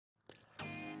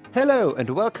Hello and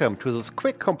welcome to this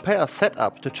quick compare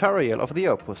setup tutorial of the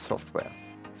OPUS software.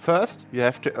 First, you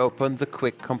have to open the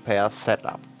quick compare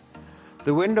setup.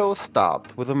 The window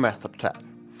starts with the method tab.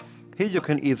 Here you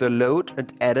can either load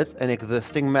and edit an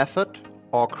existing method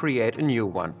or create a new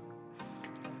one.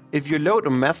 If you load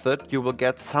a method, you will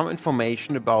get some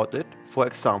information about it, for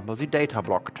example the data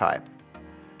block type.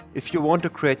 If you want to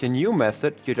create a new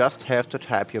method, you just have to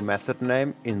type your method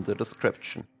name in the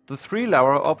description. The three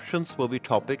lower options will be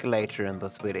topic later in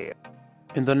this video.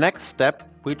 In the next step,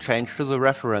 we change to the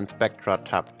Reference Spectra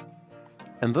tab.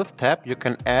 In this tab, you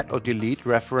can add or delete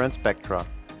reference spectra.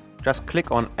 Just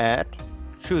click on Add,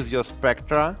 choose your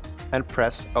spectra and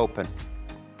press Open.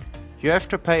 You have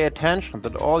to pay attention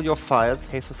that all your files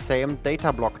have the same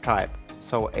data block type,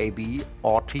 so AB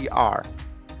or TR.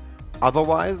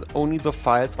 Otherwise, only the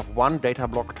files of one data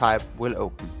block type will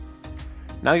open.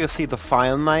 Now you see the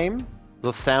file name,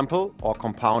 the sample or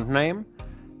compound name,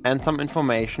 and some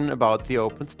information about the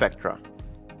open spectra.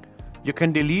 You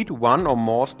can delete one or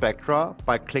more spectra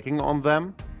by clicking on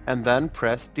them and then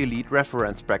press Delete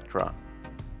Reference Spectra.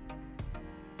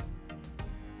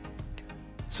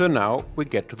 So now we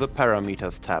get to the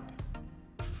Parameters tab.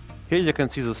 Here you can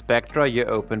see the spectra you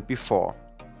opened before.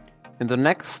 In the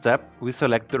next step, we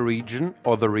select the region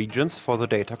or the regions for the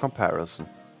data comparison.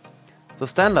 The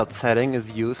standard setting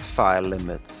is Use File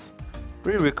Limits.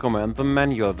 We recommend the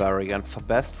manual variant for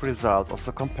best results of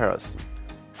the comparison,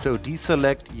 so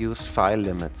deselect Use File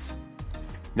Limits.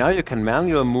 Now you can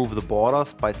manually move the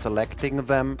borders by selecting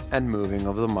them and moving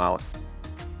of the mouse.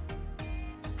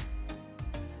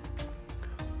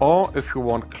 Or if you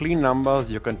want clean numbers,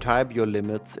 you can type your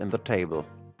limits in the table.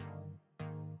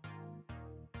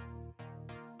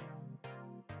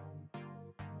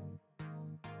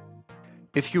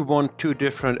 If you want two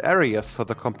different areas for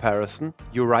the comparison,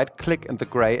 you right-click in the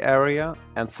gray area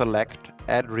and select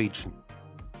Add Region.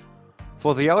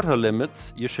 For the outer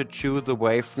limits, you should choose the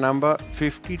wave number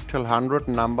 50 till 100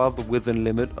 number the within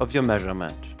limit of your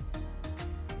measurement.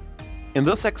 In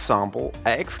this example,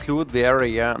 I exclude the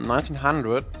area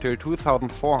 1900 till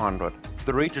 2400,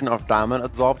 the region of diamond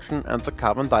adsorption and the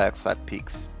carbon dioxide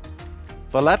peaks.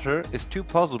 The latter is too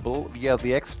possible via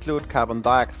the Exclude Carbon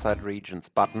Dioxide Regions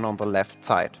button on the left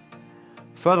side.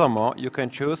 Furthermore, you can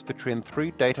choose between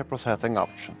three data processing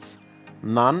options: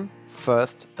 None,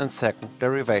 First and Second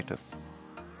Derivatives.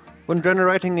 When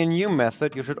generating a new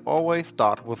method, you should always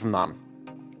start with None.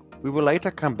 We will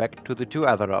later come back to the two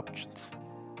other options.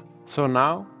 So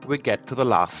now we get to the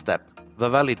last step, the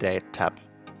Validate tab.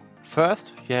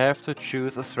 First, you have to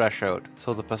choose a threshold,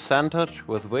 so the percentage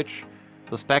with which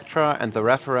the spectra and the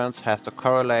reference has to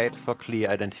correlate for clear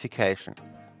identification.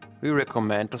 We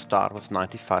recommend to start with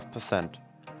 95%.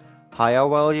 Higher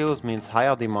values means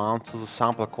higher demand to the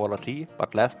sample quality,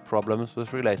 but less problems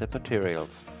with related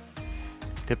materials.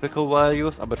 Typical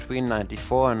values are between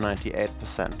 94 and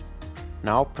 98%.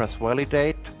 Now press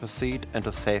Validate to proceed and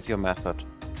to save your method.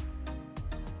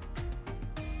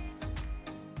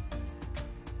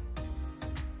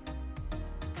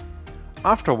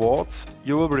 Afterwards,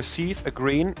 you will receive a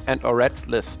green and a red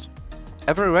list.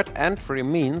 Every red entry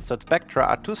means that spectra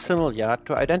are too similar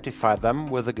to identify them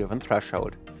with a given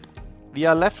threshold.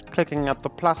 Via left-clicking at the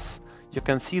plus, you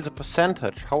can see the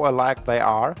percentage how alike they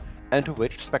are and to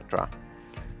which spectra.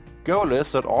 Goal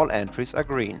is that all entries are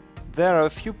green. There are a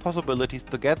few possibilities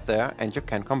to get there and you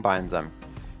can combine them.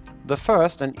 The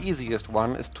first and easiest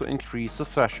one is to increase the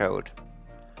threshold.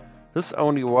 This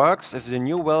only works if the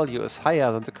new value is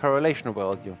higher than the correlation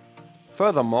value.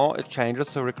 Furthermore, it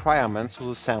changes the requirements to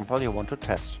the sample you want to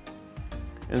test.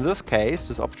 In this case,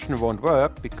 this option won't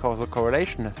work because the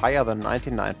correlation is higher than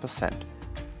 99%.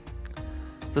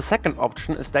 The second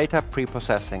option is data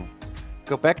preprocessing.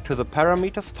 Go back to the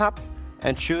Parameters tab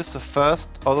and choose the first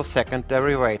or the second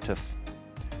derivative.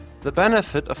 The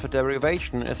benefit of a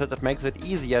derivation is that it makes it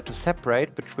easier to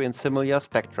separate between similar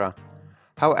spectra.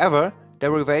 However,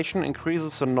 derivation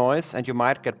increases the noise and you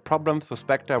might get problems with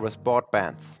spectra with broad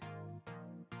bands.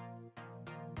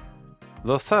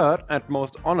 The third and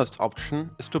most honest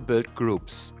option is to build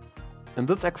groups. In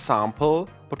this example,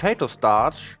 potato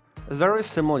starch is very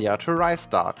similar to rice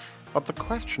starch, but the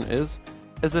question is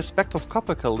it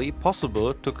spectroscopically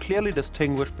possible to clearly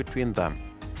distinguish between them?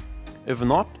 If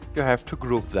not, you have to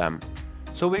group them.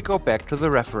 So we go back to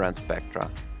the reference spectra.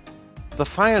 The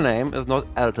file name is not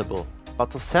editable, but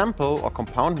the sample or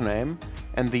compound name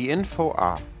and the info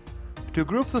are. To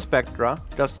group the spectra,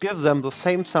 just give them the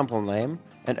same sample name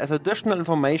and as additional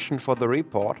information for the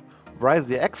report, write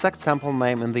the exact sample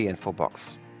name in the info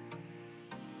box.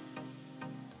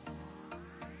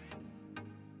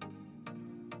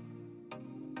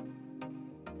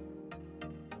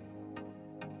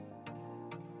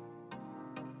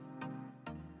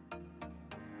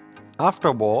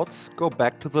 Afterwards, go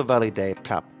back to the Validate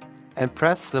tab and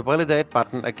press the Validate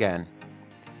button again.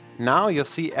 Now you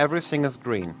see everything is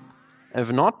green.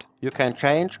 If not, you can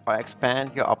change or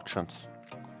expand your options.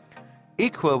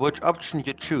 Equal which option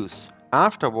you choose.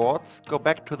 Afterwards, go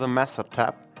back to the Method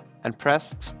tab and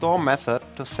press Store Method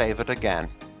to save it again.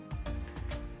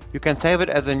 You can save it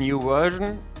as a new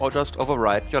version or just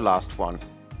overwrite your last one.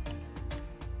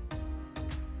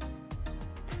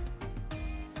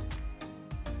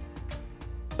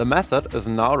 The method is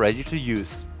now ready to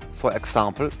use, for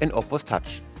example in OPUS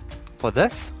TOUCH. For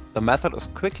this, the method is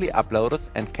quickly uploaded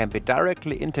and can be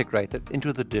directly integrated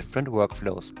into the different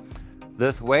workflows.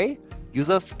 This way,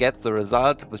 users get the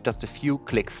result with just a few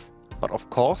clicks. But of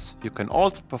course, you can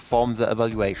also perform the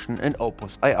evaluation in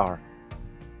OPUS IR.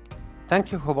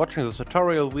 Thank you for watching this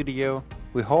tutorial video.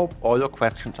 We hope all your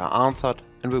questions are answered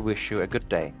and we wish you a good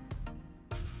day.